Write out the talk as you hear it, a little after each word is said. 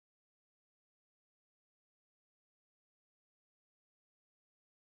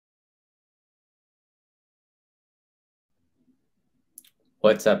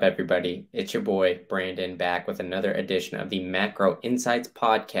What's up, everybody? It's your boy, Brandon, back with another edition of the Macro Insights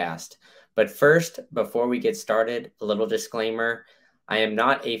podcast. But first, before we get started, a little disclaimer. I am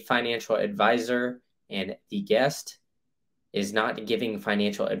not a financial advisor, and the guest is not giving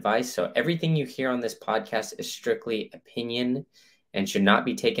financial advice. So everything you hear on this podcast is strictly opinion and should not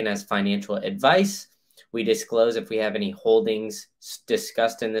be taken as financial advice. We disclose if we have any holdings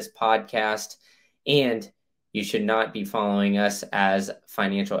discussed in this podcast, and you should not be following us as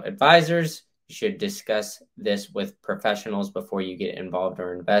financial advisors. You should discuss this with professionals before you get involved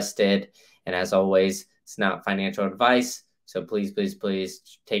or invested. And as always, it's not financial advice. So please, please,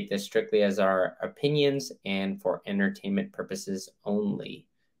 please take this strictly as our opinions and for entertainment purposes only.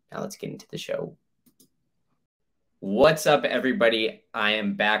 Now let's get into the show. What's up, everybody? I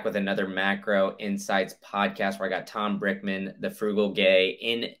am back with another Macro Insights podcast where I got Tom Brickman, the Frugal Gay,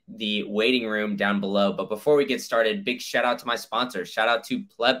 in the waiting room down below. But before we get started, big shout out to my sponsors. Shout out to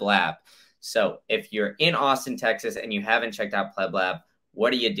Pleb Lab. So if you're in Austin, Texas, and you haven't checked out Pleb Lab,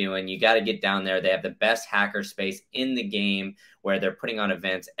 what are you doing? You got to get down there. They have the best hacker space in the game where they're putting on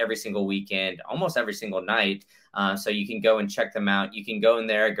events every single weekend, almost every single night. So you can go and check them out. You can go in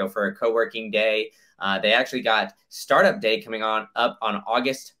there, go for a co-working day. They actually got Startup Day coming up on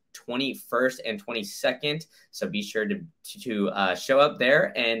August 21st and 22nd. So be sure to show up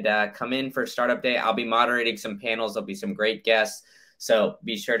there and come in for Startup Day. I'll be moderating some panels. There'll be some great guests. So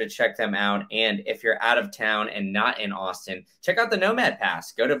be sure to check them out. And if you're out of town and not in Austin, check out the Nomad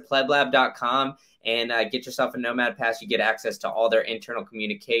Pass. Go to pleblab.com and get yourself a Nomad Pass. You get access to all their internal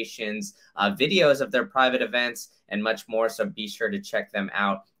communications, videos of their private events, and much more. So be sure to check them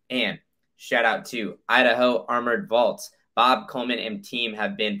out. And shout out to Idaho Armored Vaults. Bob Coleman and team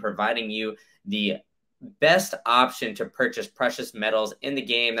have been providing you the best option to purchase precious metals in the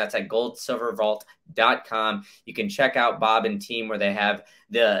game. That's at goldsilvervault.com. You can check out Bob and team where they have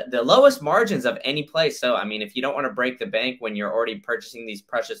the lowest margins of any place. So, I mean, if you don't want to break the bank when you're already purchasing these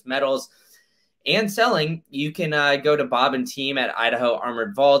precious metals and selling, you can go to Bob and team at Idaho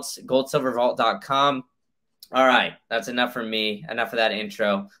Armored Vaults, goldsilvervault.com. All right, that's enough from me. Enough of that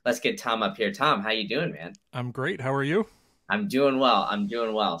intro. Let's get Tom up here. Tom, how you doing, man? I'm great. How are you? I'm doing well. I'm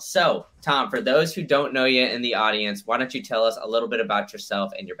doing well. So, Tom, for those who don't know you in the audience, why don't you tell us a little bit about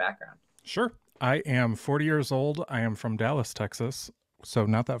yourself and your background? Sure. I am 40 years old. I am from Dallas, Texas, so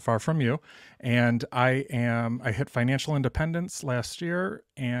not that far from you. And I hit financial independence last year,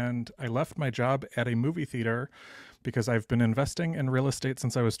 and I left my job at a movie theater because I've been investing in real estate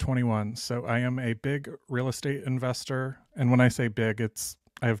since I was 21. So I am a big real estate investor. And when I say big,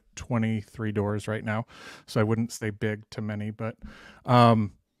 I have 23 doors right now, so I wouldn't say big to many, but,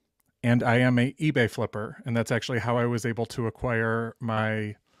 and I am a eBay flipper, and that's actually how I was able to acquire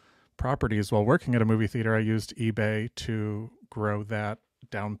my properties while working at a movie theater. I used eBay to grow that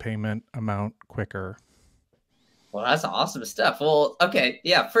down payment amount quicker. Well, that's awesome stuff. Well, okay.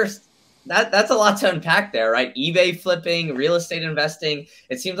 Yeah. First, that's a lot to unpack there, right? eBay flipping, real estate investing.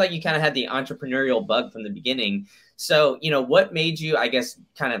 It seems like you kind of had the entrepreneurial bug from the beginning. So, what made you,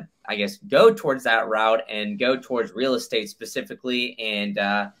 go towards that route and go towards real estate specifically? And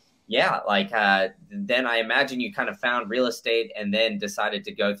then I imagine you kind of found real estate and then decided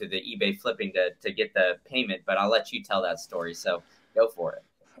to go through the eBay flipping to get the payment. But I'll let you tell that story. So go for it.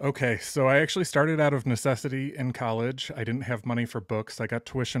 Okay, so I actually started out of necessity in college. I didn't have money for books. I got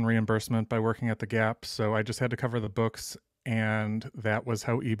tuition reimbursement by working at the Gap, so I just had to cover the books. And that was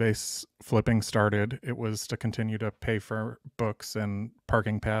how eBay flipping started. It was to continue to pay for books and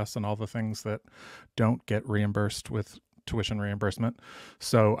parking pass and all the things that don't get reimbursed with tuition reimbursement.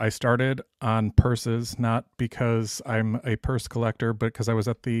 So I started on purses, not because I'm a purse collector, but because I was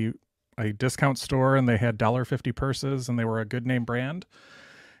at a discount store and they had $1.50 purses and they were a good name brand.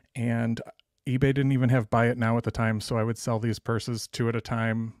 And eBay didn't even have buy it now at the time. So I would sell these purses 2 at a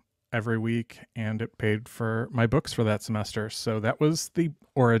time every week, and it paid for my books for that semester. So that was the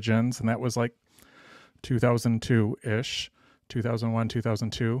origins, and that was like 2002-ish, 2001,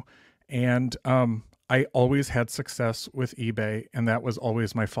 2002. And I always had success with eBay, and that was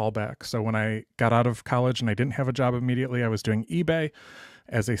always my fallback. So when I got out of college and I didn't have a job immediately, I was doing eBay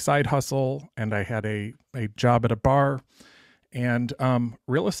as a side hustle, and I had a job at a bar. And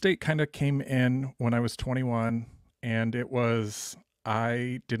real estate kind of came in when I was 21, and I was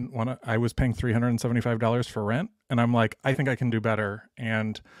paying $375 for rent, and I'm like, I think I can do better.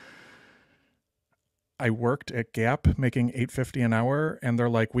 And I worked at Gap making $8.50 an hour, and they're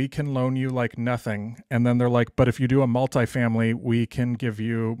like, we can loan you like nothing. And then they're like, but if you do a multifamily, we can give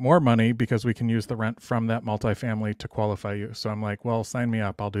you more money because we can use the rent from that multifamily to qualify you. So I'm like, well, sign me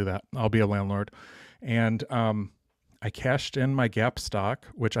up. I'll do that. I'll be a landlord. And I cashed in my Gap stock,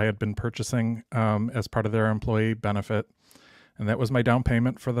 which I had been purchasing as part of their employee benefit, and that was my down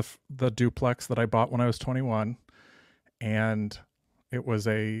payment for the duplex that I bought when I was 21. And it was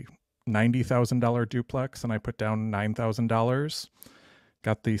a $90,000 duplex, and I put down $9,000.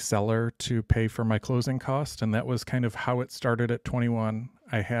 Got the seller to pay for my closing cost, and that was kind of how it started at 21.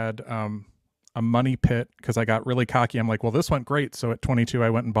 I had a money pit because I got really cocky. I'm like, well, this went great. So at 22, I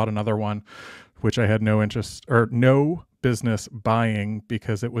went and bought another one, which I had no interest or no business buying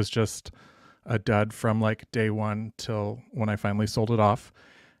because it was just a dud from like day one till when I finally sold it off.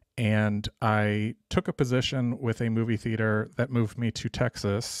 And I took a position with a movie theater that moved me to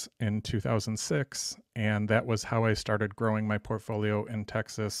Texas in 2006. And that was how I started growing my portfolio in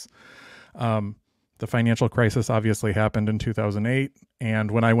Texas. The financial crisis obviously happened in 2008.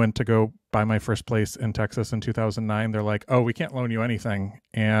 And when I went to go buy my first place in Texas in 2009, they're like, oh, we can't loan you anything.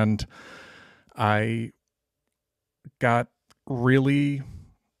 And I got really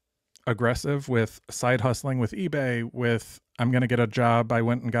aggressive with side hustling with eBay, with I'm going to get a job. I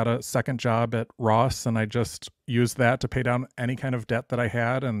went and got a second job at Ross, and I just used that to pay down any kind of debt that I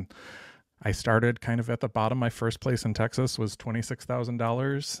had. And I started kind of at the bottom. My first place in Texas was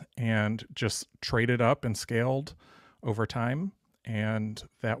 $26,000 and just traded up and scaled over time. And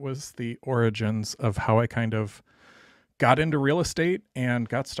that was the origins of how I kind of got into real estate and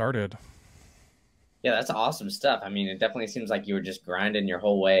got started. Yeah, that's awesome stuff. I mean, it definitely seems like you were just grinding your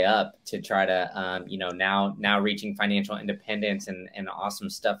whole way up to try to, now reaching financial independence and awesome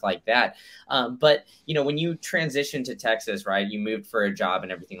stuff like that. But when you transitioned to Texas, right, you moved for a job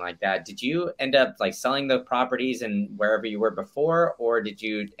and everything like that. Did you end up like selling the properties and wherever you were before, or did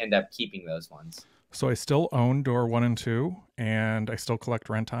you end up keeping those ones? So I still own door 1 and 2, and I still collect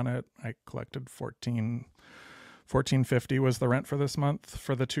rent on it. I collected 1450 was the rent for this month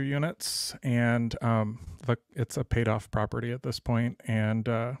for the 2 units, and it's a paid off property at this point, and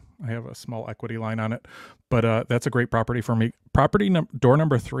I have a small equity line on it, but that's a great property for me. Door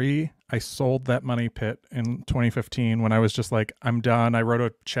number 3, I sold that money pit in 2015 when I was just like, I'm done. I wrote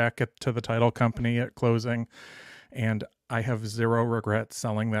a check to the title company at closing, and I have zero regrets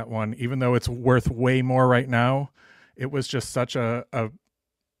selling that one, even though it's worth way more right now. It was just such a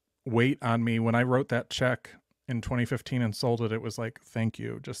weight on me when I wrote that check in 2015 and sold it. It was like, thank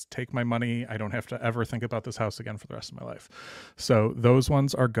you, just take my money. I don't have to ever think about this house again for the rest of my life. So those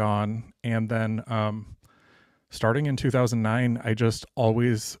ones are gone. And then starting in 2009, I just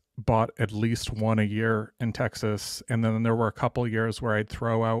always bought at least one a year in Texas. And then there were a couple years where I'd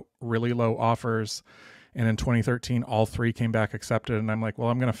throw out really low offers, and in 2013 all 3 came back accepted, and I'm like, well,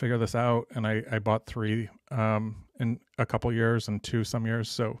 I'm going to figure this out. And I bought 3 in a couple years and 2 some years.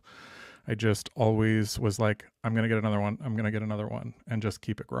 So I just always was like, I'm going to get another one. I'm going to get another one, and just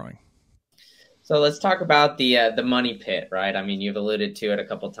keep it growing. So let's talk about the money pit, right? I mean, you've alluded to it a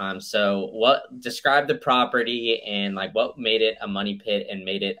couple times. So describe the property and like what made it a money pit and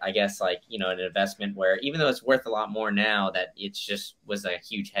made it, I guess, like, an investment where even though it's worth a lot more now, that it's just was a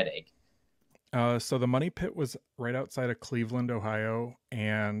huge headache. So the money pit was right outside of Cleveland, Ohio,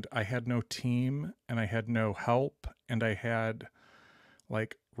 and I had no team and I had no help, and I had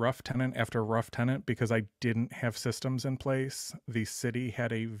like rough tenant after rough tenant because I didn't have systems in place. The city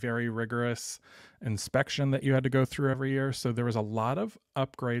had a very rigorous inspection that you had to go through every year. So there was a lot of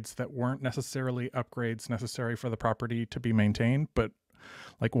upgrades that weren't necessarily upgrades necessary for the property to be maintained. But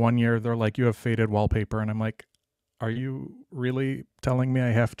like one year they're like, you have faded wallpaper. And I'm like, are you really telling me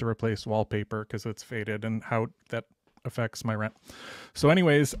I have to replace wallpaper because it's faded, and how that affects my rent? So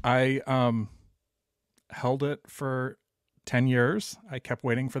anyways, I held it for 10 years. I kept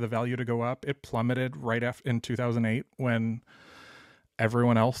waiting for the value to go up. It plummeted right after in 2008 when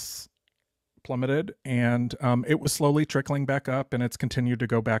everyone else plummeted, and it was slowly trickling back up, and it's continued to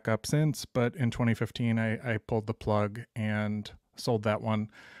go back up since. But in 2015, I pulled the plug and sold that one.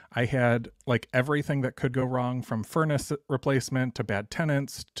 I had like everything that could go wrong, from furnace replacement to bad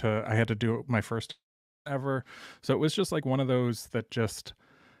tenants to I had to do my first ever. So it was just like one of those that just,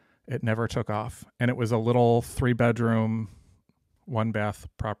 it never took off. And it was a little 3-bedroom, 1-bath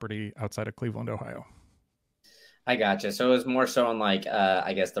property outside of Cleveland, Ohio. I gotcha. So it was more so on like,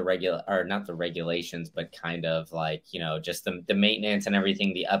 I guess the regular, or not the regulations, but kind of like, just the maintenance and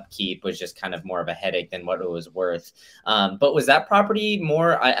everything, the upkeep was just kind of more of a headache than what it was worth. But was that property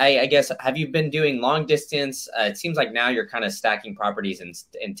more, I guess, have you been doing long distance? It seems like now you're kind of stacking properties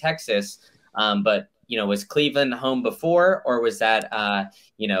in Texas. But, was Cleveland home before, or was that,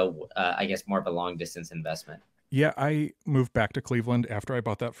 I guess more of a long distance investment? Yeah, I moved back to Cleveland after I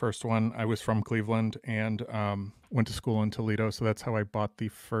bought that first one. I was from Cleveland and went to school in Toledo, so that's how I bought the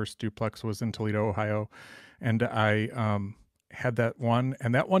first duplex, was in Toledo, Ohio. And I had that one,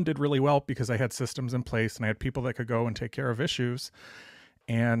 and that one did really well because I had systems in place and I had people that could go and take care of issues.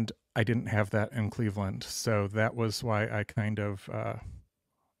 And I didn't have that in Cleveland. So that was why I kind of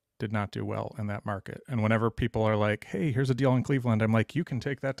did not do well in that market. And whenever people are like, hey, here's a deal in Cleveland, I'm like, you can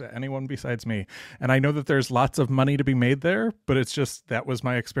take that to anyone besides me. And I know that there's lots of money to be made there, but it's just that was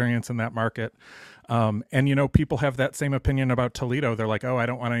my experience in that market. And, you know, people have that same opinion about Toledo. They're like, oh, I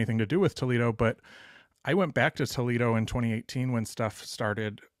don't want anything to do with Toledo. But I went back to Toledo in 2018 when stuff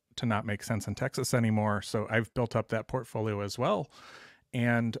started to not make sense in Texas anymore. So I've built up that portfolio as well.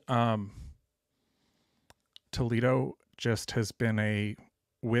 And Toledo just has been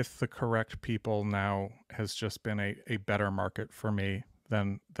with the correct people now, has just been a better market for me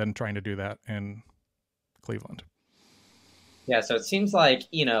than trying to do that in Cleveland. Yeah, so it seems like,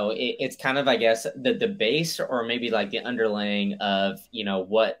 it's kind of, I guess, the base or maybe like the underlaying of,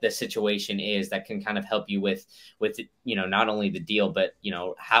 what the situation is that can kind of help you with, not only the deal, but,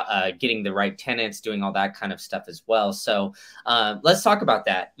 how getting the right tenants, doing all that kind of stuff as well. So let's talk about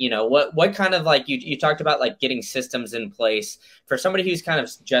that. What kind of like you talked about like getting systems in place for somebody who's kind of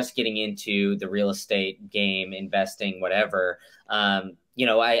just getting into the real estate game, investing, whatever.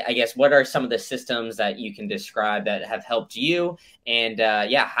 I guess what are some of the systems that you can describe that have helped you? And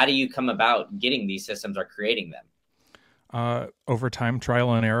how do you come about getting these systems or creating them? Over time,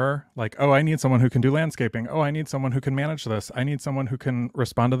 trial and error. Like, oh, I need someone who can do landscaping. Oh, I need someone who can manage this. I need someone who can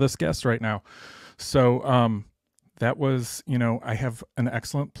respond to this guest right now. So that was, I have an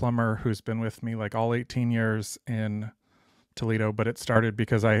excellent plumber who's been with me like all 18 years in Toledo, but it started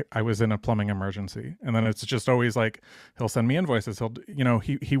because I was in a plumbing emergency. And then it's just always like, he'll send me invoices.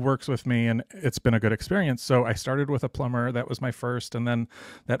 He works with me and it's been a good experience. So I started with a plumber. That was my first. And then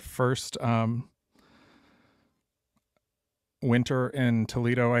that first winter in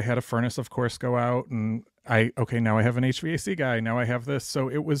Toledo, I had a furnace, of course, go out and now I have an HVAC guy. Now I have this. So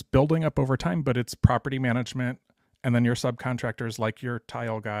it was building up over time, but it's property management. And then your subcontractors, like your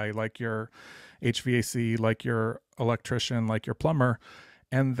tile guy, like your HVAC, like your electrician, like your plumber.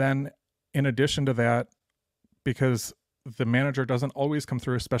 And then in addition to that, because the manager doesn't always come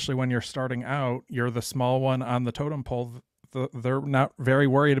through, especially when you're starting out, you're the small one on the totem pole. They're not very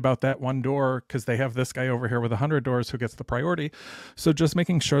worried about that one door because they have this guy over here with 100 doors who gets the priority. So just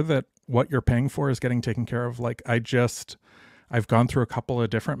making sure that what you're paying for is getting taken care of. Like I've gone through a couple of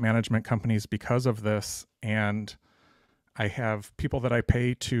different management companies because of this, and I have people that I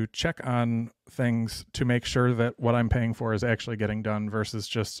pay to check on things to make sure that what I'm paying for is actually getting done versus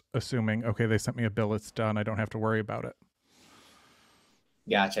just assuming, okay, they sent me a bill, it's done, I don't have to worry about it.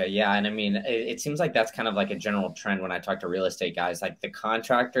 Gotcha. Yeah. And I mean, it seems like that's kind of like a general trend when I talk to real estate guys, like the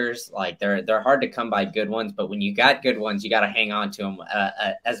contractors, like they're hard to come by good ones, but when you got good ones, you got to hang on to them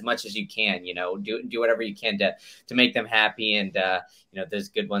as much as you can, do whatever you can to make them happy. And, those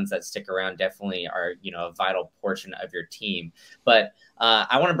good ones that stick around definitely are, a vital portion of your team. But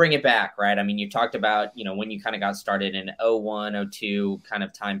I want to bring it back, right? I mean, you talked about, when you kind of got started in 01, 02 kind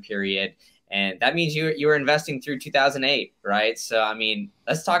of time period. And that means you were investing through 2008, right? So, I mean,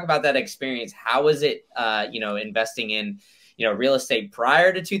 let's talk about that experience. How was it, investing in, real estate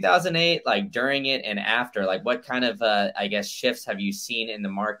prior to 2008, like during it and after? Like what kind of, I guess, shifts have you seen in the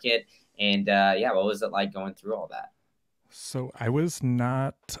market? And what was it like going through all that? So I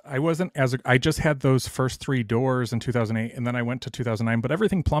just had those first 3 doors in 2008 and then I went to 2009, but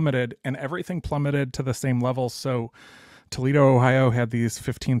everything plummeted to the same level. So Toledo, Ohio had these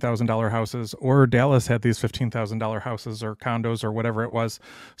 $15,000 houses, or Dallas had these $15,000 houses or condos or whatever it was.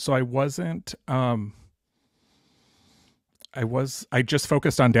 So I wasn't, I just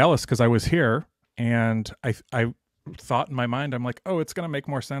focused on Dallas because I was here, and I thought in my mind, I'm like, oh, it's going to make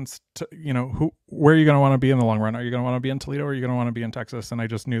more sense to, where are you going to want to be in the long run? Are you going to want to be in Toledo or are you going to want to be in Texas? And I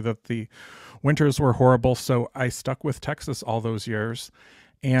just knew that the winters were horrible. So I stuck with Texas all those years.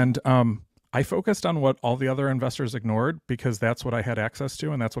 And, I focused on what all the other investors ignored because that's what I had access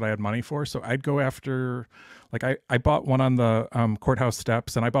to and that's what I had money for. So I'd go after, like I bought one on the courthouse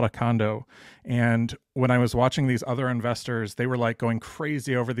steps and I bought a condo. And when I was watching these other investors, they were like going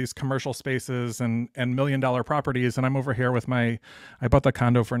crazy over these commercial spaces and $1 million properties. And I'm over here with I bought the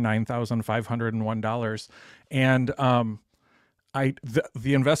condo for $9,501. And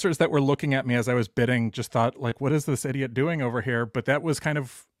the investors that were looking at me as I was bidding just thought like, what is this idiot doing over here? But that was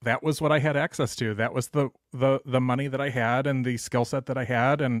what I had access to. That was the money that I had and the skill set that I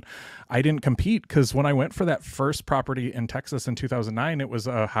had. And I didn't compete because when I went for that first property in Texas in 2009, it was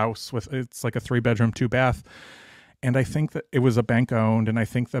a house it's like a 3-bedroom, 2-bath. And I think that it was a bank owned, and I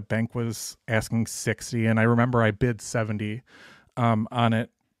think the bank was asking 60. And I remember I bid 70 on it.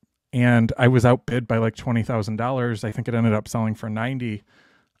 and I was outbid by like $20,000. I think it ended up selling for 90,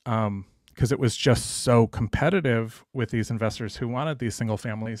 because it was just so competitive with these investors who wanted these single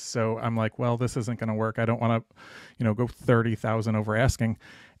families. So I'm like, well, this isn't going to work. I don't want to, go 30,000 over asking.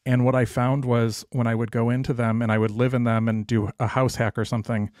 And what I found was when I would go into them and I would live in them and do a house hack or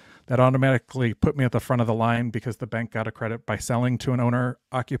something, that automatically put me at the front of the line because the bank got a credit by selling to an owner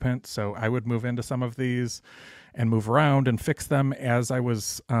occupant. So I would move into some of these and move around and fix them as I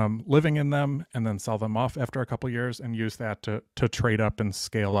was living in them, and then sell them off after a couple years and use that to trade up and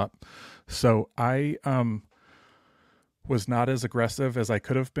scale up. So I was not as aggressive as I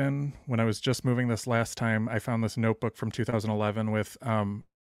could have been. When I was just moving this last time, I found this notebook from 2011 with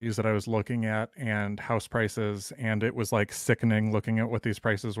that I was looking at and house prices, and it was like sickening looking at what these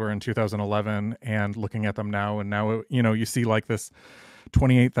prices were in 2011 and looking at them now. And now, you see like this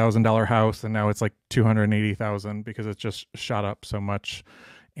 $28,000 house, and now it's like 280,000 because it's just shot up so much.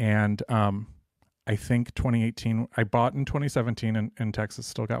 And I think 2018, I bought in 2017 in Texas,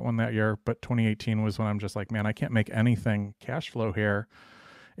 still got one that year, but 2018 was when I'm just like, man, I can't make anything cash flow here.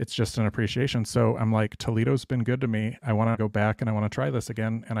 It's just an appreciation. So I'm like, Toledo's been good to me. I want to go back and I want to try this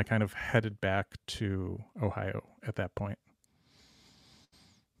again. And I kind of headed back to Ohio at that point.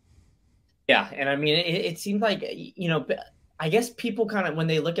 Yeah, and I mean, it seemed like I guess people kind of when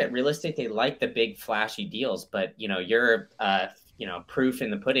they look at real estate, they like the big flashy deals, but you're proof in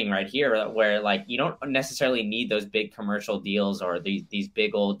the pudding right here, where like you don't necessarily need those big commercial deals or these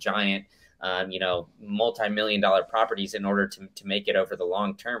big old giant multi-million dollar properties in order to make it over the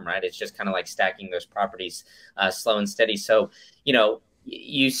long term, right? It's just kind of like stacking those properties slow and steady. So,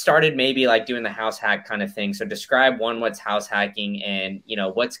 you started maybe like doing the house hack kind of thing. So describe what's house hacking, and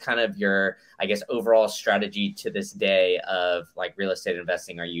what's kind of your, I guess, overall strategy to this day of like real estate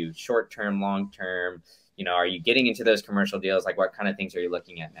investing. Are you short term, long term? Are you getting into those commercial deals? Like what kind of things are you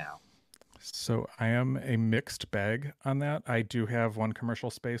looking at now? So I am a mixed bag on that. I do have one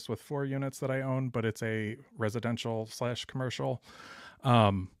commercial space with 4 units that I own, but it's a residential slash commercial.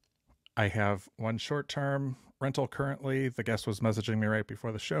 Um, I have one short term rental currently. The guest was messaging me right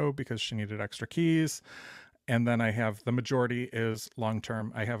before the show because she needed extra keys. And then I have the majority is long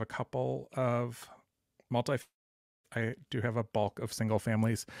term. I have a couple of multi, I do have a bulk of single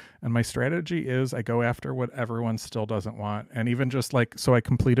families. And my strategy is I go after what everyone still doesn't want. And even just like, so I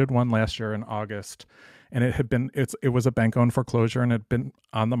completed one last year in August, and it was a bank owned foreclosure and had been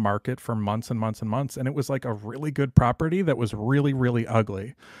on the market for months and months and months. And it was like a really good property that was really, really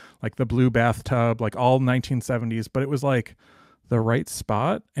ugly, like the blue bathtub, like all 1970s, but it was like the right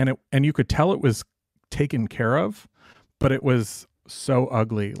spot. And you could tell it was taken care of, but it was so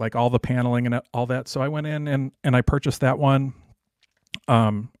ugly, like all the paneling and all that. So I went in and I purchased that one.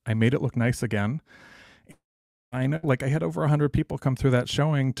 I made it look nice again. I know, like I had over 100 people come through that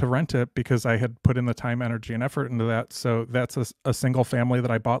showing to rent it because I had put in the time, energy, and effort into that. So that's a single family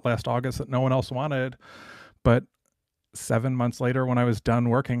that I bought last August that no one else wanted. But 7 months later, when I was done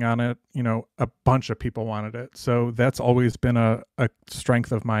working on it, a bunch of people wanted it. So that's always been a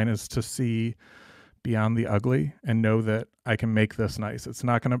strength of mine, is to see beyond the ugly and know that I can make this nice. It's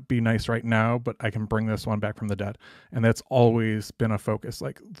not going to be nice right now, but I can bring this one back from the dead. And that's always been a focus.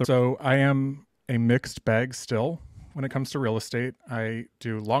 So I am a mixed bag still when it comes to real estate. I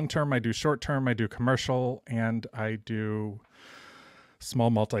do long term, I do short term, I do commercial, and I do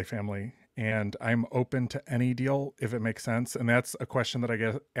small multifamily. And I'm open to any deal if it makes sense. And that's a question that I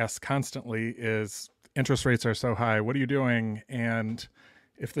get asked constantly is, interest rates are so high, what are you doing? And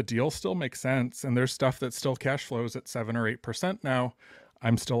if the deal still makes sense and there's stuff that still cash flows at 7 or 8% now,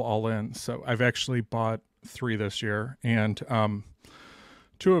 I'm still all in. So I've actually bought 3 this year, and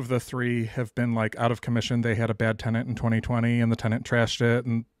 2 of the 3 have been like out of commission. They had a bad tenant in 2020 and the tenant trashed it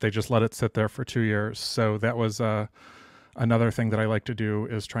and they just let it sit there for 2 years. So that was another thing that I like to do,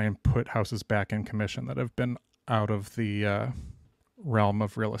 is try and put houses back in commission that have been out of the realm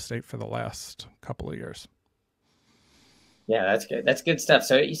of real estate for the last couple of years. Yeah, that's good. That's good stuff.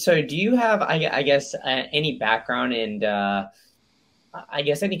 So do you have, I guess, any background in, I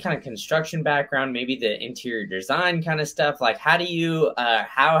guess, any kind of construction background, maybe the interior design kind of stuff? Like, how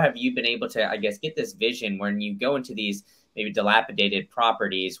have you been able to, I guess, get this vision when you go into these maybe dilapidated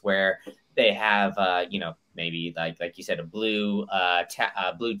properties where they have, maybe like you said, a blue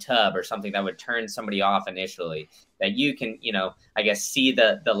tub or something that would turn somebody off initially, that you can, I guess, see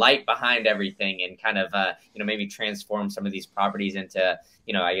the light behind everything and kind of, maybe transform some of these properties into,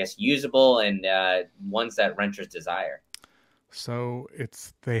 I guess, usable and ones that renters desire. So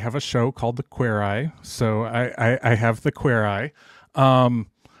they have a show called The Queer Eye. So I have the Queer Eye. Um,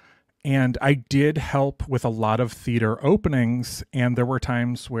 And I did help with a lot of theater openings. And there were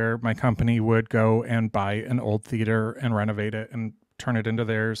times where my company would go and buy an old theater and renovate it and turn it into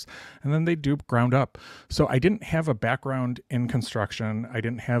theirs. And then they do ground up. So I didn't have a background in construction. I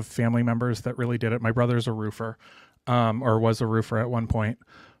didn't have family members that really did it. My brother's a roofer, or was a roofer at one point.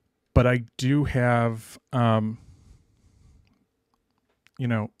 But I do have,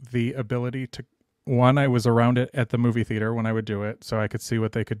 the ability to, one, I was around it at the movie theater when I would do it, so I could see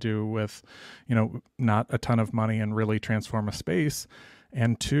what they could do with, not a ton of money and really transform a space.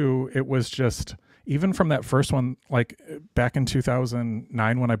 And two, it was just, even from that first one, like back in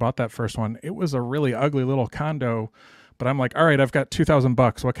 2009 when I bought that first one, it was a really ugly little condo. But I'm like, all right, I've got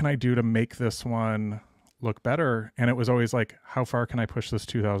 $2,000. What can I do to make this one look better? And it was always like, how far can I push this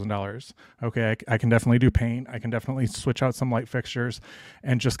 $2,000? Okay, I can definitely do paint. I can definitely switch out some light fixtures,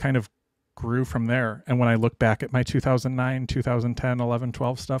 and just kind of grew from there. And when I look back at my 2009, 2010, 11,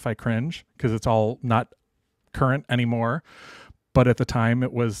 12 stuff, I cringe because it's all not current anymore. But at the time,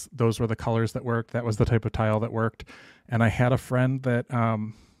 those were the colors that worked. That was the type of tile that worked. And I had a friend that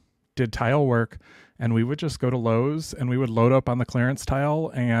did tile work, and we would just go to Lowe's and we would load up on the clearance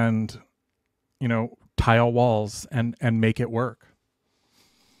tile and, tile walls and make it work.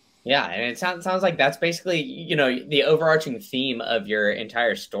 Yeah, and it sounds like that's basically, the overarching theme of your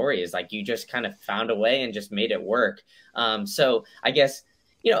entire story is like you just kind of found a way and just made it work. So I guess,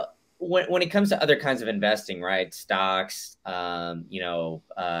 when it comes to other kinds of investing, right? Stocks, I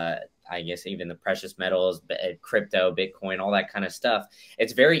guess even the precious metals, crypto, Bitcoin, all that kind of stuff.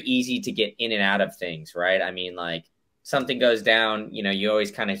 It's very easy to get in and out of things, right? I mean, like something goes down, you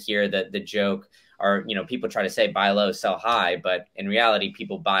always kind of hear the joke, or people try to say buy low, sell high, but in reality,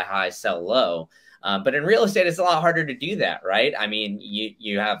 people buy high, sell low. But in real estate, it's a lot harder to do that, right? I mean,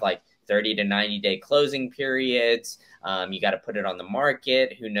 you have like 30 to 90-day closing periods. You got to put it on the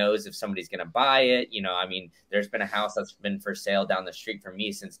market. Who knows if somebody's going to buy it? I mean, there's been a house that's been for sale down the street from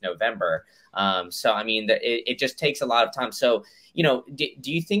me since November. So, I mean, it just takes a lot of time. So, do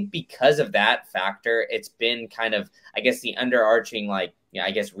you think because of that factor, it's been kind of, I guess, the underarching, like,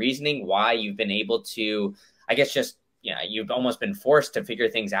 I guess, reasoning why you've been able to, I guess, just, you've almost been forced to figure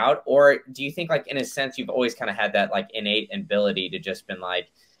things out? Or do you think, like, in a sense, you've always kind of had that, like, innate ability to just been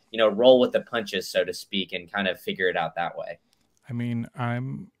like, roll with the punches, so to speak, and kind of figure it out that way? I mean,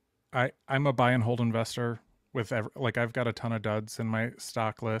 I'm a buy and hold investor with I've got a ton of duds in my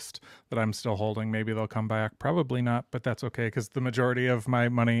stock list that I'm still holding. Maybe they'll come back, probably not, but that's okay because the majority of my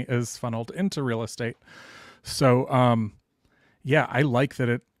money is funneled into real estate. So, yeah, I like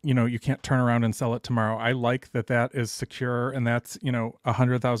that you can't turn around and sell it tomorrow. I like that is secure, and that's,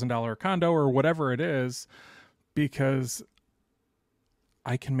 $100,000 condo or whatever it is, because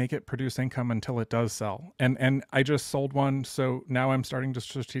I can make it produce income until it does sell. And I just sold one, so now I'm starting to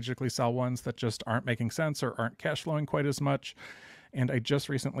strategically sell ones that just aren't making sense or aren't cash flowing quite as much. And I just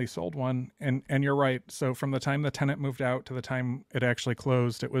recently sold one, and you're right. So from the time the tenant moved out to the time it actually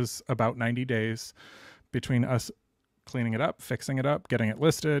closed, it was about 90 days between us cleaning it up, fixing it up, getting it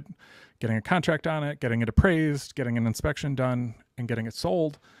listed, getting a contract on it, getting it appraised, getting an inspection done, and getting it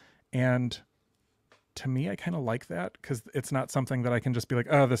sold. And to me, I kind of like that because it's not something that I can just be like,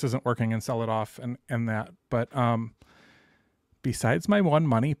 oh, this isn't working, and sell it off and that. But besides my one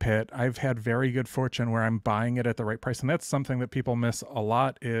money pit, I've had very good fortune where I'm buying it at the right price. And that's something that people miss a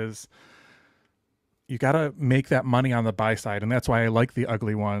lot, is you got to make that money on the buy side. And that's why I like the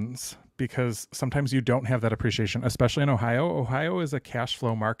ugly ones, because sometimes you don't have that appreciation, especially in Ohio. Ohio is a cash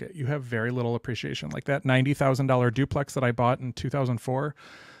flow market. You have very little appreciation. Like that $90,000 duplex that I bought in 2004,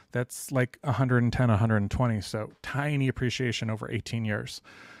 that's like 110, 120. So tiny appreciation over 18 years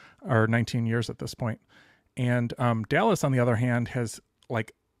or 19 years at this point. And Dallas, on the other hand, has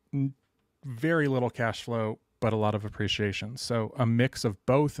like very little cash flow, but a lot of appreciation. So a mix of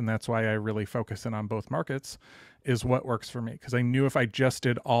both. And that's why I really focus in on both markets, is what works for me. Because I knew if I just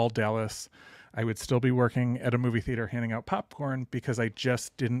did all Dallas, I would still be working at a movie theater handing out popcorn, because I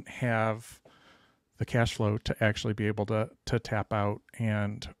just didn't have the cash flow to actually be able to tap out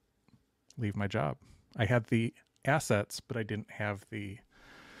and leave my job. I had the assets, but I didn't have the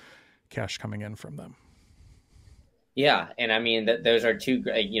cash coming in from them. Yeah, and I mean those are two,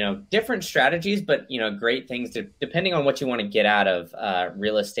 different strategies, but great things depending on what you want to get out of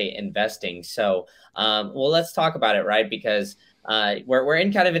real estate investing. So, well, let's talk about it, right? Because we're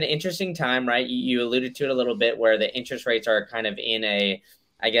in kind of an interesting time, right? You alluded to it a little bit, where the interest rates are kind of in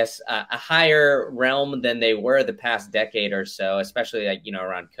I guess, a higher realm than they were the past decade or so, especially like,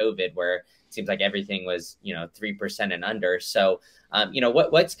 around COVID, where it seems like everything was, 3% and under. So,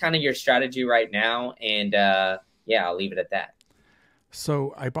 what's kind of your strategy right now? And yeah, I'll leave it at that.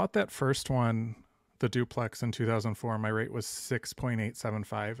 So I bought that first one, the duplex in 2004. My rate was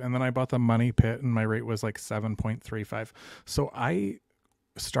 6.875. And then I bought the money pit and my rate was like 7.35. So I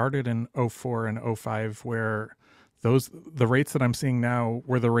started in '04 and '05 where the rates that I'm seeing now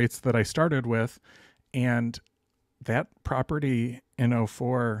were the rates that I started with. And that property in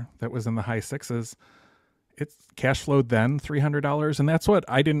 '04 that was in the high sixes, it's cash flowed then $300. And that's what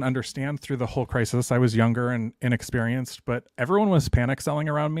I didn't understand through the whole crisis. I was younger and inexperienced, but everyone was panic selling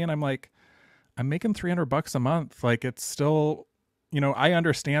around me. And I'm like, I'm making $300 a month. Like, it's still, I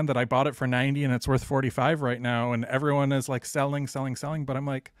understand that I bought it for 90 and it's worth 45 right now. And everyone is like selling, selling, selling. But I'm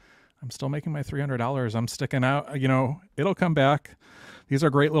like, I'm still making my $300. I'm sticking out, it'll come back. These are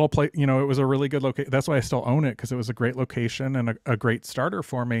great little it was a really good location. That's why I still own it, because it was a great location and a great starter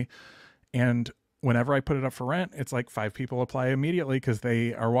for me. And whenever I put it up for rent, it's like 5 people apply immediately because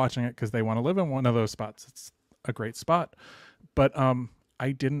they are watching it because they want to live in one of those spots. It's a great spot. But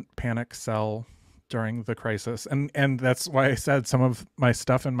I didn't panic sell during the crisis. And that's why I said some of my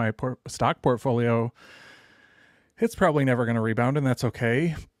stuff in my stock portfolio, it's probably never going to rebound, and that's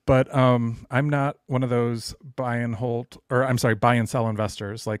okay. But I'm not one of those buy and sell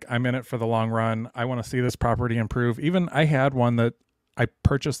investors. Like, I'm in it for the long run. I want to see this property improve. Even I had one that I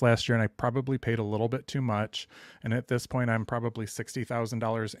purchased last year and I probably paid a little bit too much. And at this point, I'm probably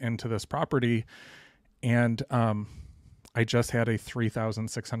 $60,000 into this property. And I just had a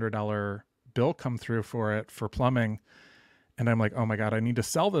 $3,600 bill come through for it for plumbing. And I'm like, oh my God, I need to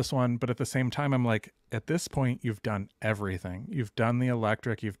sell this one. But at the same time, I'm like, at this point, you've done everything. You've done the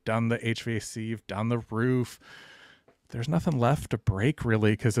electric, you've done the HVAC, you've done the roof. There's nothing left to break,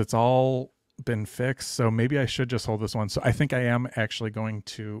 really, because it's all been fixed. So maybe I should just hold this one. So I think I am actually going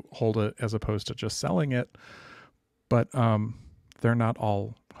to hold it as opposed to just selling it. But they're not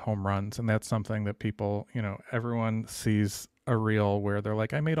all home runs. And that's something that people, everyone sees a reel where they're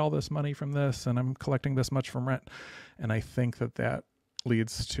like, I made all this money from this and I'm collecting this much from rent. And I think that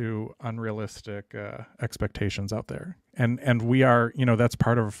leads to unrealistic expectations out there. And we are, that's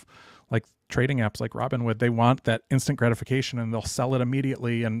part of like trading apps like Robinhood. They want that instant gratification and they'll sell it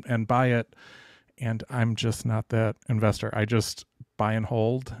immediately and buy it. And I'm just not that investor. I just buy and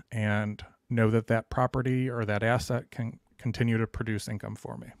hold and know that property or that asset can continue to produce income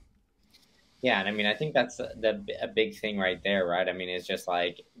for me. Yeah, and I mean, I think that's a big thing right there, right? I mean, it's just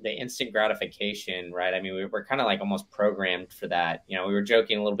like the instant gratification, right? I mean, we're kind of like almost programmed for that. We were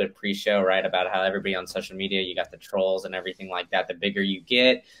joking a little bit pre-show, right, about how everybody on social media, you got the trolls and everything like that. The bigger you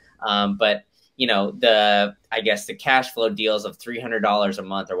get, but I guess the cash flow deals of $300 a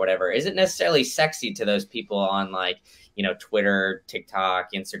month or whatever isn't necessarily sexy to those people on like Twitter, TikTok,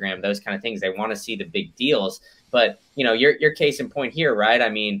 Instagram, those kind of things. They want to see the big deals, but your case in point here, right? I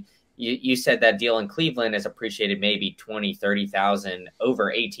mean, you said that deal in Cleveland has appreciated maybe 20, 30,000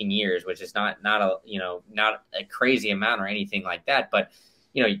 over 18 years, which is not a crazy amount or anything like that. But,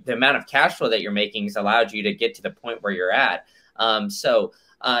 the amount of cash flow that you're making has allowed you to get to the point where you're at.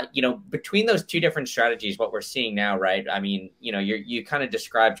 Between those two different strategies, what we're seeing now, right? I mean, you kind of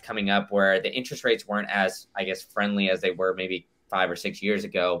described coming up where the interest rates weren't as, I guess, friendly as they were maybe 5 or 6 years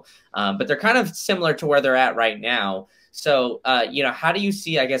ago. But they're kind of similar to where they're at right now. So, how do you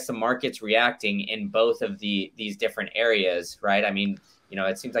see, I guess, the markets reacting in both of these different areas, right? I mean,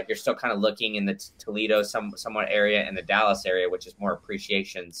 it seems like you're still kind of looking in the Toledo somewhat area and the Dallas area, which is more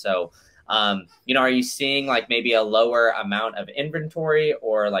appreciation. So, are you seeing like maybe a lower amount of inventory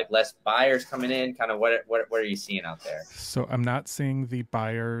or like less buyers coming in? Kind of what are you seeing out there? So I'm not seeing the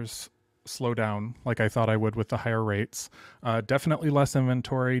buyers slow down like I thought I would with the higher rates. Definitely less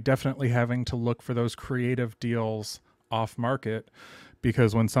inventory, definitely having to look for those creative deals off market,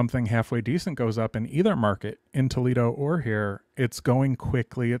 because when something halfway decent goes up in either market, in Toledo or here, it's going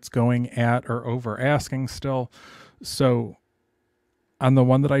quickly. It's going at or over asking still. So on the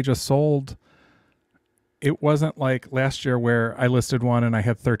one that I just sold, it wasn't like last year where I listed one and I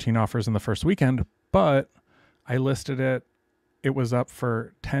had 13 offers in the first weekend, but I listed it. It was up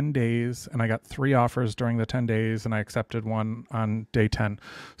for 10 days and I got 3 offers during the 10 days and I accepted one on day 10.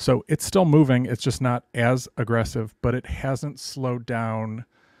 So it's still moving. It's just not as aggressive, but it hasn't slowed down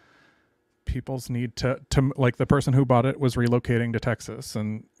people's need to like the person who bought it was relocating to Texas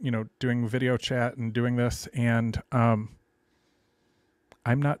and, doing video chat and doing this. And I'm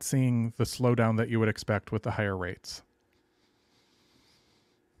not seeing the slowdown that you would expect with the higher rates.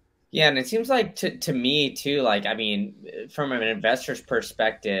 Yeah, and it seems like to me too, like, I mean, from an investor's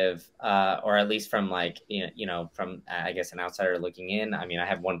perspective, or at least from like, from, I guess, an outsider looking in, I mean, I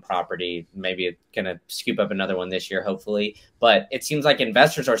have one property, maybe going to scoop up another one this year, hopefully. But it seems like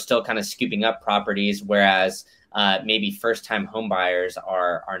investors are still kind of scooping up properties, whereas maybe first-time home buyers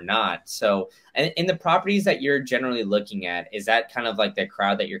are not. So, and in the properties that you're generally looking at, is that kind of like the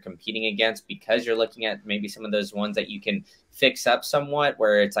crowd that you're competing against because you're looking at maybe some of those ones that you can fix up somewhat,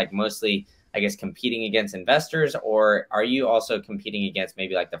 where it's like mostly, I guess, competing against investors, or are you also competing against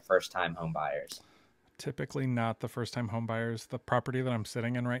maybe like the first-time home buyers? Typically not the first time home buyers. The property that I'm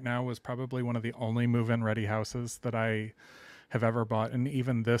sitting in right now was probably one of the only move-in ready houses that I have ever bought. And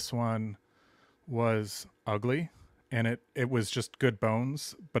even this one was ugly, and it was just good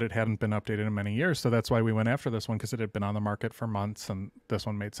bones, but it hadn't been updated in many years. So that's why we went after this one, because it had been on the market for months and this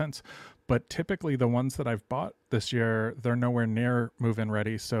one made sense. But typically the ones that I've bought this year, they're nowhere near move-in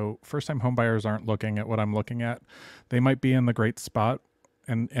ready. So first time home buyers aren't looking at what I'm looking at. They might be in the great spot.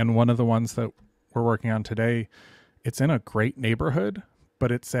 And one of the ones that we're working on today, it's in a great neighborhood, but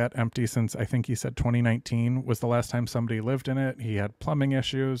it's sat empty since, I think he said 2019 was the last time somebody lived in it. He had plumbing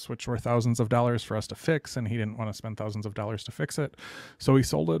issues, which were thousands of dollars for us to fix, and he didn't want to spend thousands of dollars to fix it. So he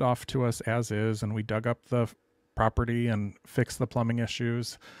sold it off to us as is, and we dug up the property and fixed the plumbing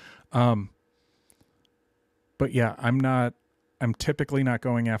issues. But yeah, I'm typically not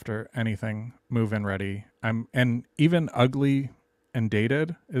going after anything move-in ready. And even ugly and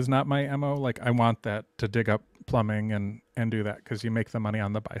dated is not my MO. Like, I want that to dig up plumbing and do that, because you make the money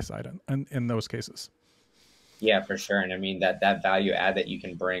on the buy side in those cases. Yeah, for sure. And I mean that value add that you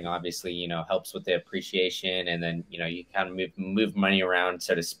can bring obviously, helps with the appreciation, and then, you kind of move money around,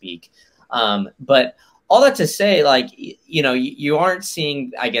 so to speak. But all that to say, like, you aren't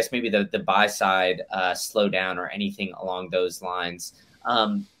seeing, I guess, maybe the buy side slow down or anything along those lines.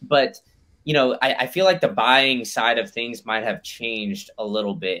 But I feel like the buying side of things might have changed a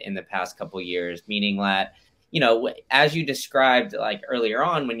little bit in the past couple of years, meaning that, as you described, like earlier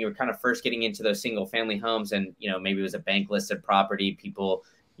on, when you were kind of first getting into those single family homes, and, maybe it was a bank listed property, people,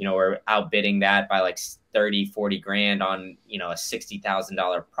 were outbidding that by like 30, 40 grand on, a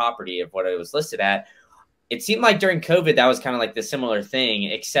 $60,000 property of what it was listed at. It seemed like during COVID, that was kind of like the similar thing,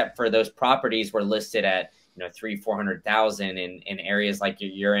 except for those properties were listed at, 300,000, 400,000 in areas like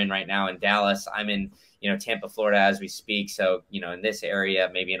you're in right now in Dallas. I'm in, Tampa, Florida as we speak. So, in this area,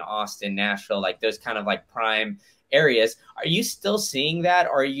 maybe in Austin, Nashville, like those kind of like prime areas. Are you still seeing that?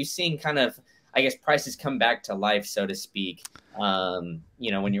 Or are you seeing kind of, I guess, prices come back to life, so to speak, when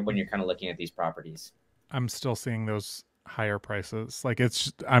you're kind of looking at these properties? I'm still seeing those higher prices. Like,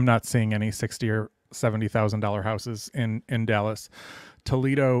 I'm not seeing any 60 or $70,000 houses in Dallas.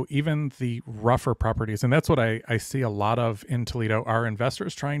 Toledo, even the rougher properties, and that's what I see a lot of in Toledo, are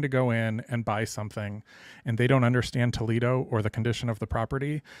investors trying to go in and buy something, and they don't understand Toledo or the condition of the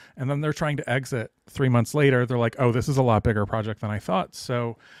property, and then they're trying to exit 3 months later. They're like, oh, this is a lot bigger project than I thought.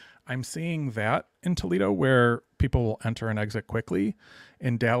 So I'm seeing that in Toledo, where people will enter and exit quickly.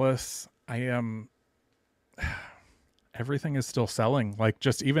 In Dallas, everything is still selling. Like,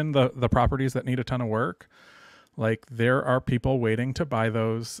 just even the properties that need a ton of work, like, there are people waiting to buy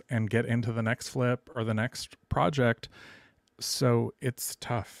those and get into the next flip or the next project. So it's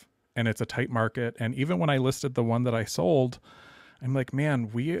tough, and it's a tight market. And even when I listed the one that I sold, I'm like, man,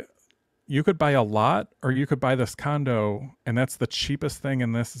 you could buy a lot, or you could buy this condo, and that's the cheapest thing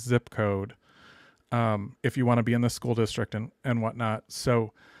in this zip code, if you want to be in the school district and whatnot.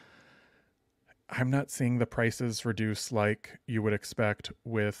 So I'm not seeing the prices reduce like you would expect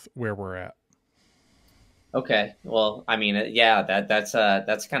with where we're at. Okay. Well, I mean, yeah, that's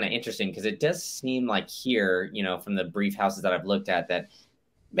kind of interesting, because it does seem like here, from the brief houses that I've looked at, that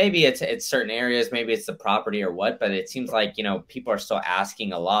maybe it's certain areas, maybe it's the property or what, but it seems like, people are still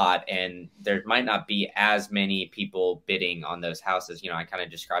asking a lot, and there might not be as many people bidding on those houses. I kind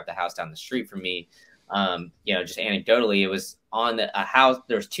of described the house down the street from me. Just anecdotally, it was on a house.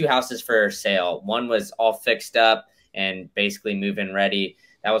 There's two houses for sale. One was all fixed up and basically move-in ready.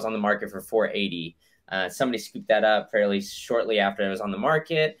 That was on the market for 480. Somebody scooped that up fairly shortly after it was on the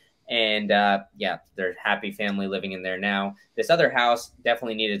market. And yeah, they're happy family living in there now. This other house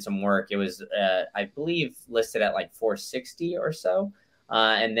definitely needed some work. It was, I believe, listed at like 460 or so.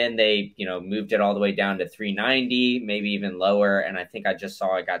 And then they, moved it all the way down to 390, maybe even lower. And I think I just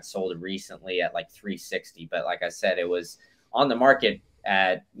saw it got sold recently at like 360. But like I said, it was on the market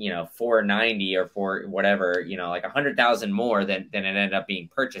at, 490 or for whatever, like 100,000 more than it ended up being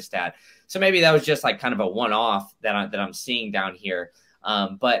purchased at. So maybe that was just like kind of a one-off that I'm seeing down here.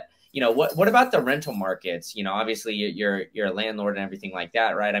 But what about the rental markets? Obviously you're a landlord and everything like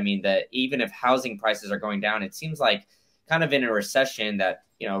that, right? I mean, even if housing prices are going down, it seems like kind of in a recession that,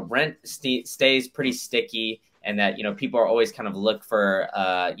 rent stays pretty sticky, and that, people are always kind of look for,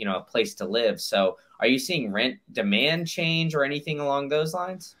 a place to live. So are you seeing rent demand change or anything along those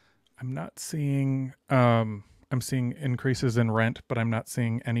lines? I'm not seeing, I'm seeing increases in rent, but I'm not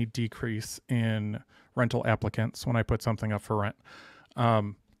seeing any decrease in rental applicants when I put something up for rent.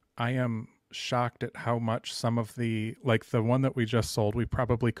 Um, I am shocked at how much some of like the one that we just sold, we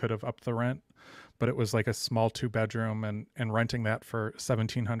probably could have upped the rent, but it was like a small 2 bedroom, and renting that for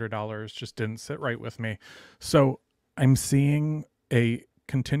 $1,700 just didn't sit right with me. So I'm seeing a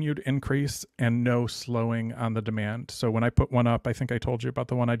continued increase and no slowing on the demand. So when I put one up, I think I told you about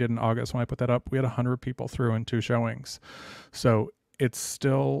the one I did in August. When I put that up, we had 100 people through in 2 showings. So it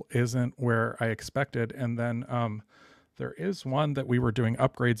still isn't where I expected. And then there is one that we were doing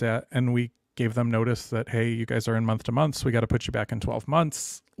upgrades at, and we gave them notice that, hey, you guys are in month to month, so we got to put you back in 12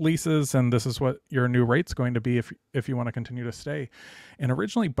 months leases, and this is what your new rate's going to be if you want to continue to stay. And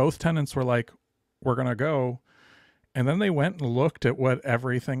originally both tenants were like, we're going to go. And then they went and looked at what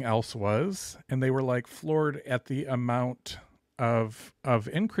everything else was, and they were like floored at the amount of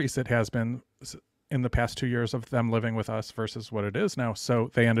increase it has been in the past 2 years of them living with us versus what it is now. So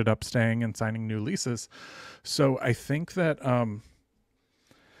they ended up staying and signing new leases. So I think that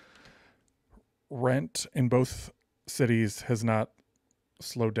rent in both cities has not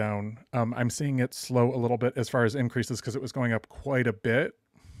slowed down. I'm seeing it slow a little bit as far as increases because it was going up quite a bit,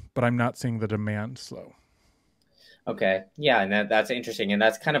 but I'm not seeing the demand slow. Okay. Yeah, and that's interesting. And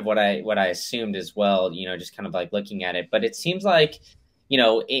that's kind of what I assumed as well, just kind of like looking at it. But it seems like,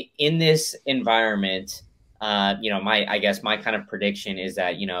 in this environment, I guess my kind of prediction is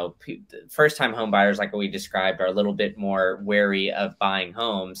that, first time home buyers, like what we described, are a little bit more wary of buying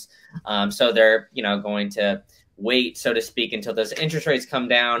homes. So they're, going to wait, so to speak, until those interest rates come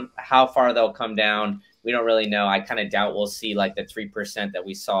down. How far they'll come down, we don't really know. I kind of doubt we'll see like the 3% that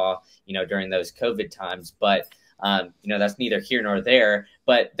we saw, during those COVID times. But that's neither here nor there,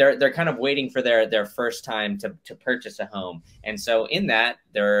 but they're kind of waiting for their first time to purchase a home. And so in that,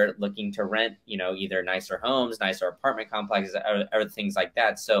 they're looking to rent, either nicer homes, nicer apartment complexes, or things like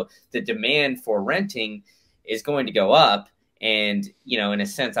that. So the demand for renting is going to go up. And, in a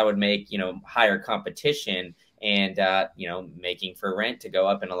sense, I would make, higher competition and, making for rent to go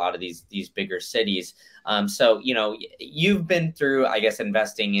up in a lot of these bigger cities. So, you've been through, I guess,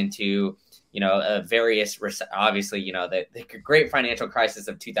 investing into various, obviously, the great financial crisis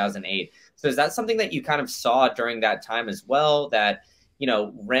of 2008. So is that something that you kind of saw during that time as well, that,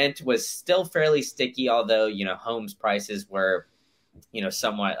 rent was still fairly sticky, although, homes prices were,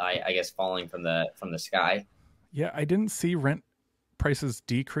 somewhat, I guess, falling from the sky? Yeah, I didn't see rent prices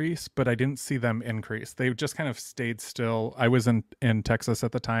decrease, but I didn't see them increase. They just kind of stayed still. I was in Texas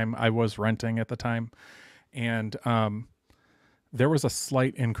at the time. I was renting at the time. And there was a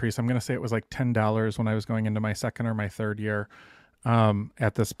slight increase. I'm going to say it was like $10 when I was going into my second or my third year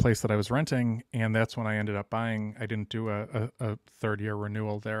at this place that I was renting. And that's when I ended up buying. I didn't do a third year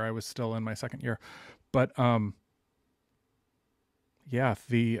renewal there. I was still in my second year. But yeah,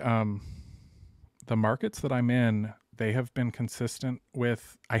 the markets that I'm in, they have been consistent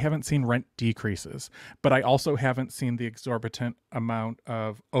with, I haven't seen rent decreases, but I also haven't seen the exorbitant amount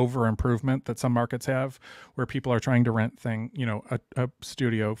of over improvement that some markets have, where people are trying to rent a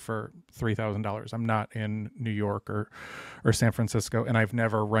studio for $3,000. I'm not in New York or San Francisco, and I've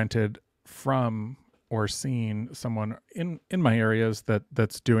never rented from or seen someone in my areas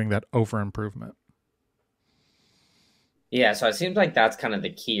that's doing that over improvement. Yeah, so it seems like that's kind of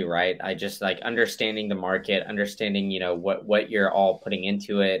the key, right? I just like understanding the market, understanding, what you're all putting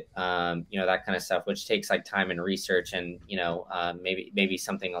into it, that kind of stuff, which takes like time and research and, maybe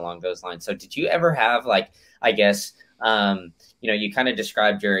something along those lines. So did you ever have like, I guess, you kind of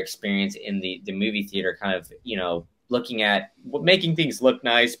described your experience in the movie theater, kind of, looking at making things look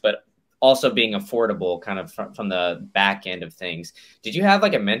nice, but also being affordable kind of from the back end of things. Did you have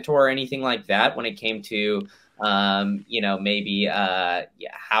like a mentor or anything like that when it came to maybe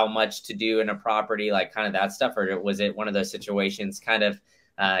how much to do in a property, like kind of that stuff? Or was it one of those situations kind of,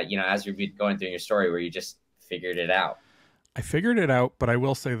 as you're going through your story where you just figured it out? I figured it out, but I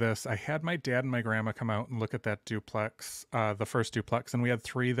will say this. I had my dad and my grandma come out and look at that duplex, the first duplex, and we had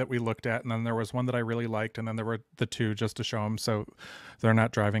 3 that we looked at, and then there was one that I really liked, and then there were the 2 just to show them, so they're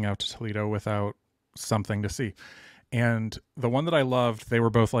not driving out to Toledo without something to see. And the one that I loved, they were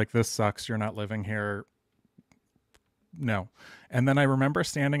both like, this sucks, you're not living here. No. And then I remember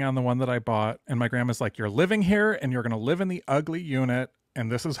standing on the one that I bought, and my grandma's like, you're living here and you're going to live in the ugly unit, and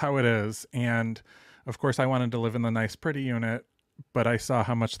this is how it is. And of course I wanted to live in the nice, pretty unit, but I saw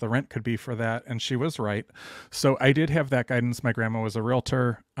how much the rent could be for that. And she was right. So I did have that guidance. My grandma was a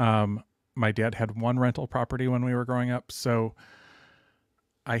realtor. My dad had 1 rental property when we were growing up. So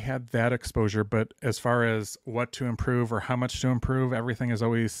I had that exposure, but as far as what to improve or how much to improve, everything is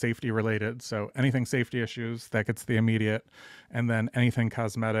always safety related. So anything safety issues, that gets the immediate. And then anything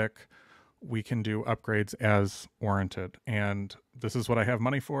cosmetic, we can do upgrades as warranted. And this is what I have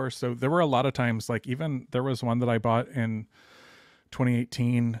money for. So there were a lot of times, like even there was one that I bought in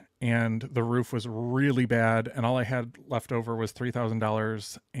 2018 and the roof was really bad and all I had left over was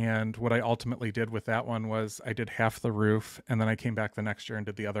 $3,000. And what I ultimately did with that one was I did half the roof and then I came back the next year and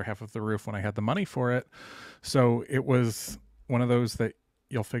did the other half of the roof when I had the money for it. So it was one of those that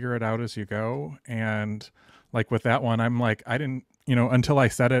you'll figure it out as you go. And like with that one, I'm like, I didn't, until I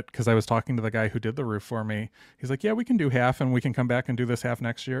said it, because I was talking to the guy who did the roof for me. He's like, yeah, we can do half and we can come back and do this half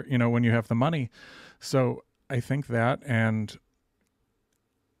next year, when you have the money. So I think that, and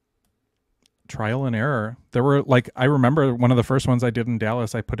trial and error. There were like, I remember one of the first ones I did in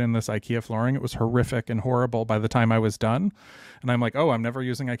Dallas, I put in this IKEA flooring. It was horrific and horrible by the time I was done. And I'm like, oh, I'm never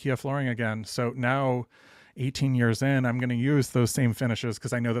using IKEA flooring again. So now 18 years in, I'm going to use those same finishes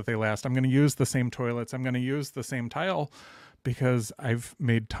because I know that they last. I'm going to use the same toilets. I'm going to use the same tile because I've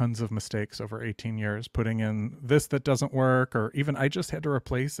made tons of mistakes over 18 years putting in this that doesn't work. Or even I just had to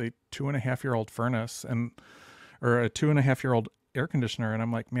replace a 2.5-year-old furnace or a 2.5-year-old air conditioner. And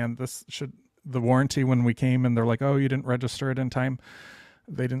I'm like, man, the warranty when we came and they're like, oh, you didn't register it in time.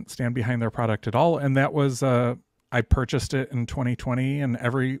 They didn't stand behind their product at all. And that was, I purchased it in 2020 and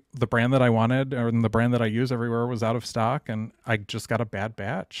the brand that I wanted or the brand that I use everywhere was out of stock. And I just got a bad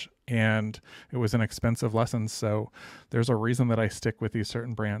batch and it was an expensive lesson. So there's a reason that I stick with these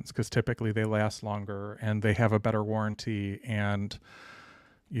certain brands because typically they last longer and they have a better warranty and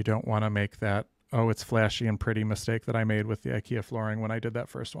you don't want to make that, oh, it's flashy and pretty mistake that I made with the IKEA flooring when I did that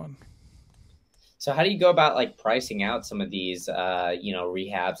first one. So how do you go about like pricing out some of these,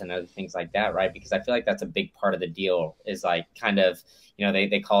 rehabs and other things like that, right? Because I feel like that's a big part of the deal is like kind of,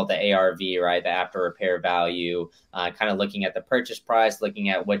 they call it the ARV, right? The after repair value, kind of looking at the purchase price, looking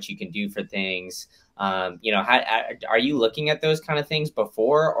at what you can do for things. Are you looking at those kind of things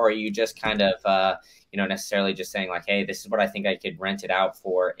before, or are you just kind of, necessarily just saying like, hey, this is what I think I could rent it out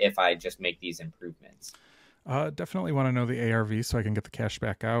for if I just make these improvements? Definitely want to know the ARV so I can get the cash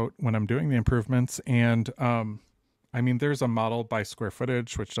back out when I'm doing the improvements. And I mean, there's a model by square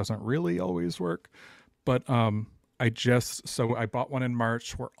footage, which doesn't really always work. But so I bought one in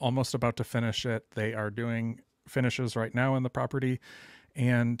March. We're almost about to finish it. They are doing finishes right now in the property.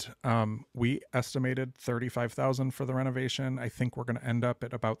 And we estimated 35,000 for the renovation. I think we're going to end up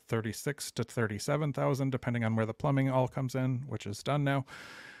at about 36 to 37,000, depending on where the plumbing all comes in, which is done now.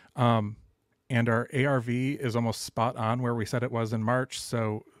 And our ARV is almost spot on where we said it was in March.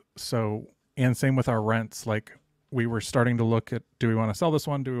 So, and same with our rents. Like we were starting to look at, do we want to sell this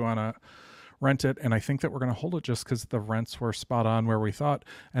one? Do we want to rent it? And I think that we're going to hold it just because the rents were spot on where we thought.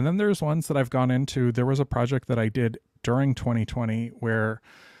 And then there's ones that I've gone into. There was a project that I did during 2020 where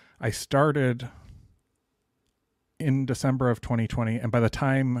I started in December of 2020. And by the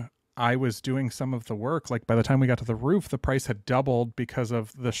time I was doing some of the work, like by the time we got to the roof, the price had doubled because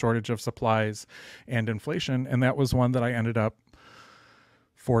of the shortage of supplies and inflation. And that was one that I ended up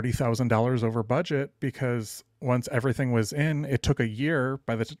 $40,000 over budget because once everything was in, it took a year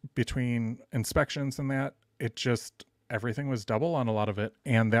between inspections and that everything was double on a lot of it.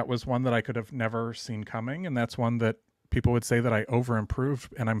 And that was one that I could have never seen coming. And that's one that people would say that I over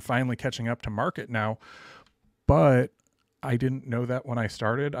improved and I'm finally catching up to market now. But I didn't know that when I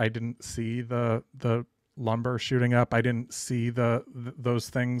started. I didn't see the lumber shooting up. I didn't see those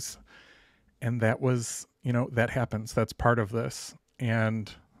things. And that was, that happens. That's part of this.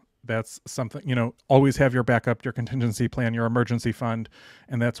 And that's something, always have your backup, your contingency plan, your emergency fund.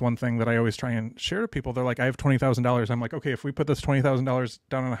 And that's one thing that I always try and share to people. They're like, I have $20,000. I'm like, okay, if we put this $20,000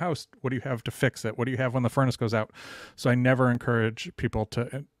 down on a house, what do you have to fix it? What do you have when the furnace goes out? So I never encourage people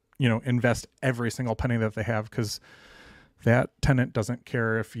to, invest every single penny that they have because that tenant doesn't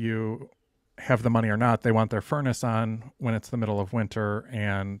care if you have the money or not. They want their furnace on when it's the middle of winter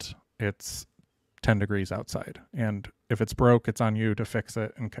and it's 10 degrees outside. And if it's broke, it's on you to fix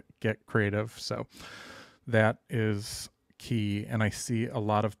it and get creative. So that is key. And I see a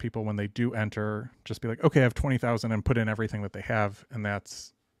lot of people when they do enter, just be like, okay, I have 20,000 and put in everything that they have. And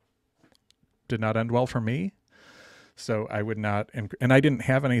did not end well for me. So I would not, and I didn't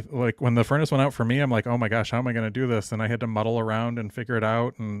have any, like when the furnace went out for me, I'm like, oh my gosh, how am I going to do this? And I had to muddle around and figure it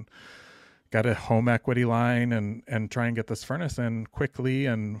out and got a home equity line and try and get this furnace in quickly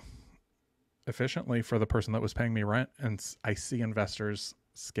and efficiently for the person that was paying me rent. And I see investors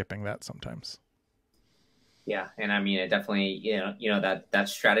skipping that sometimes. Yeah, and I mean, it definitely, that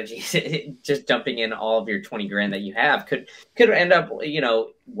strategy, just dumping in all of your 20 grand that you have could end up,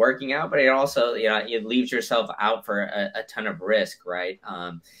 working out, but it also, it leaves yourself out for a ton of risk, right?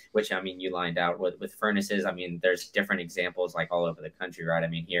 Which I mean, you lined out with furnaces. I mean, there's different examples like all over the country, right? I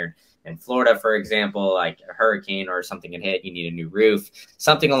mean, here in Florida, for example, like a hurricane or something can hit, you need a new roof,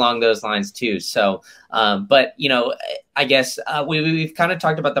 something along those lines too. So, but I guess we've kind of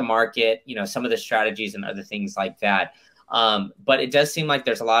talked about the market, some of the strategies and other things like that. But it does seem like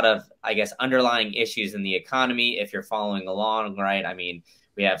there's a lot of, I guess, underlying issues in the economy if you're following along, right? I mean,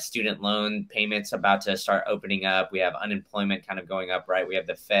 we have student loan payments about to start opening up. We have unemployment kind of going up, right? We have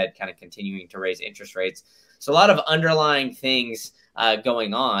the Fed kind of continuing to raise interest rates. So a lot of underlying things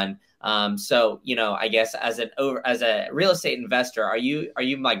going on. So, I guess as a real estate investor, are you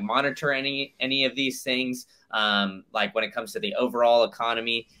like monitor any of these things? Like when it comes to the overall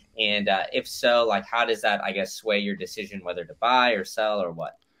economy? And if so, like how does that, I guess, sway your decision whether to buy or sell or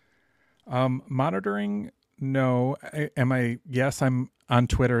what? Monitoring, no. Am I? Yes, I'm on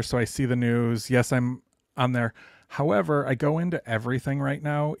Twitter, so I see the news. Yes, I'm on there. However, I go into everything right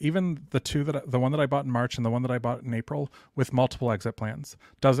now, even the one that I bought in March and the one that I bought in April, with multiple exit plans.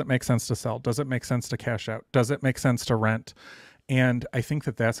 Does it make sense to sell? Does it make sense to cash out? Does it make sense to rent? And I think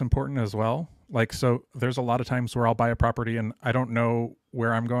that that's important as well. Like, so there's a lot of times where I'll buy a property and I don't know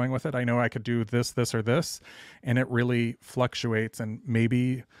where I'm going with it. I know I could do this, or this, and it really fluctuates. And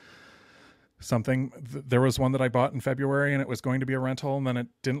maybe there was one that I bought in February and it was going to be a rental, and then it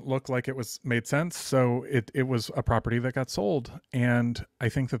didn't look like it was made sense, so it was a property that got sold. And I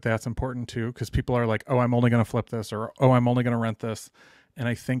think that that's important too, because people are like, oh, I'm only going to flip this, or oh, I'm only going to rent this. And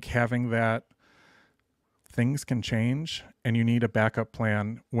I think having that, things can change and you need a backup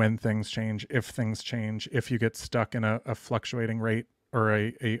plan when things change, if things change, if you get stuck in a fluctuating rate, or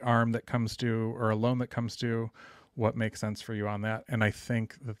a arm that comes due, or a loan that comes due, what makes sense for you on that. And I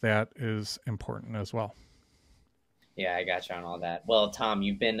think that that is important as well. Yeah, I got you on all that. Well, Tom,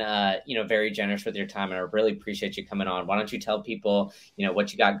 you've been, very generous with your time, and I really appreciate you coming on. Why don't you tell people,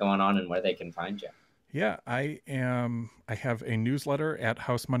 what you got going on and where they can find you? Yeah, I have a newsletter at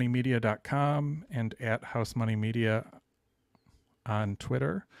housemoneymedia.com and at housemoneymedia on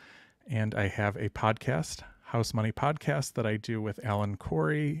Twitter. And I have a podcast, House Money Podcast, that I do with Alan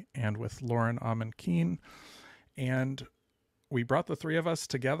Corey and with Lauren Almond Keen. And we brought the three of us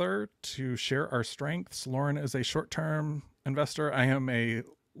together to share our strengths. Lauren is a short-term investor. I am a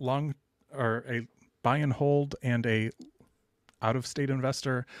buy and hold and a out-of-state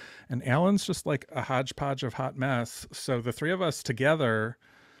investor. And Alan's just like a hodgepodge of hot mess. So the three of us together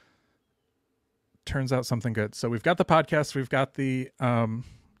turns out something good. So we've got the podcast, we've got the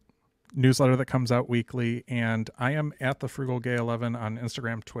newsletter that comes out weekly, and I am at the Frugal Gay 11 on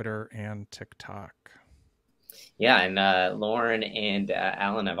Instagram, Twitter, and TikTok. Yeah, and Lauren and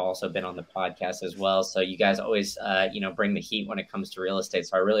Alan have also been on the podcast as well. So you guys always, bring the heat when it comes to real estate.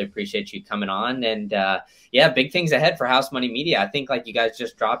 So I really appreciate you coming on. And yeah, big things ahead for House Money Media. I think like you guys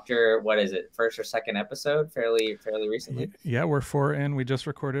just dropped your, what is it, first or second episode fairly recently. Yeah, we're 4 in. We just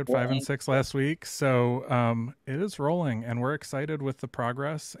recorded 5 and 6 last week. So it is rolling, and we're excited with the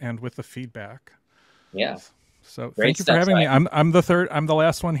progress and with the feedback. Yeah. So thank you for having me. I'm the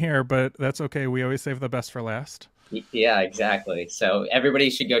last one here, but that's okay. We always save the best for last. Yeah, exactly. So everybody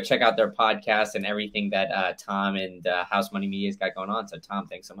should go check out their podcast and everything that Tom and House Money Media's got going on. So Tom,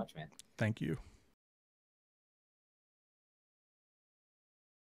 thanks so much, man. Thank you.